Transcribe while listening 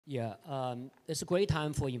Yeah, it's a great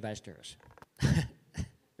time for investors,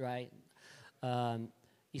 right?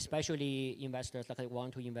 Especially investors that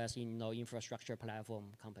want to invest in infrastructure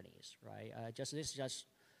platform companies, right? This is just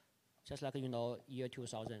like year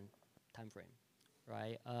 2000 timeframe,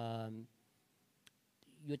 right?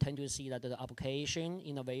 You tend to see that the application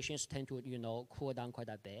innovations tend to cool down quite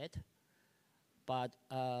a bit, but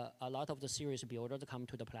a lot of the serious builders come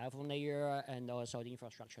to the platform layer and also the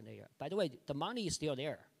infrastructure layer. By the way, the money is still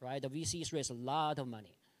there, right? The VCs raise a lot of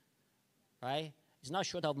money, right? It's not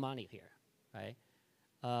short of money here, right?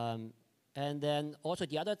 And then also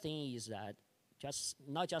the other thing is that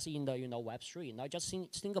not just in the Web3, not just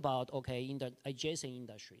think about in the adjacent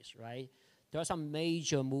industries, right? There are some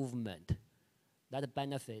major movement that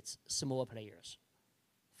benefits small players.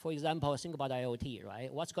 For example, think about IoT,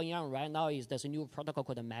 right? What's going on right now is there's a new protocol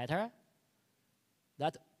called Matter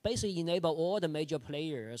that basically enable all the major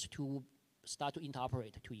players to start to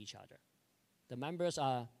interoperate to each other. The members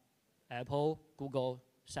are Apple, Google,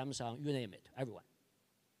 Samsung, you name it, everyone.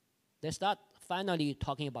 They start finally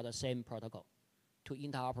talking about the same protocol to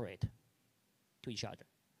interoperate to each other.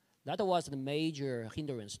 That was the major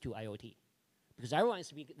hindrance to IoT because everyone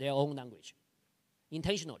speaks their own language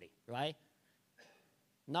intentionally, right?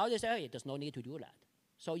 Now they say, hey, there's no need to do that.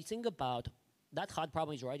 So you think about that hard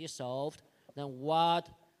problem is already solved, then what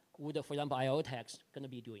would, for example, IoTeX going to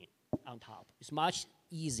be doing on top? It's much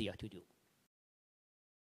easier to do.